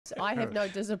but I have no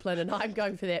discipline and I'm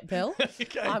going for that pill.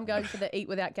 Okay. I'm going for the eat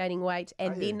without gaining weight,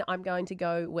 and then I'm going to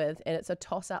go with, and it's a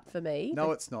toss-up for me.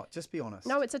 No, it's not. Just be honest.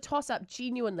 No, it's a toss-up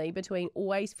genuinely between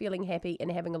always feeling happy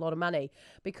and having a lot of money,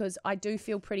 because I do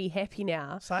feel pretty happy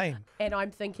now. Same. And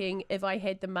I'm thinking, if I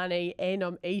had the money and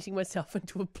I'm eating myself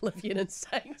into oblivion and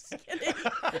staying skinny,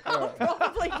 I'm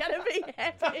probably going to be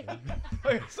happy.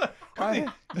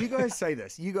 You guys say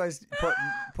this. You guys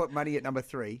put money at number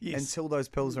 3 until those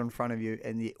pills are in front of you,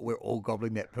 and we're all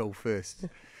gobbling that pill first.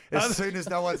 As soon as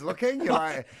no one's looking, you're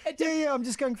like, yeah, I'm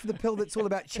just going for the pill that's all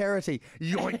about charity.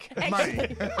 Yoink,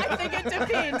 money. I think it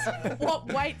depends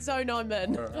what weight zone I'm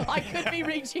in. I could be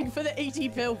reaching for the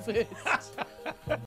ET pill first.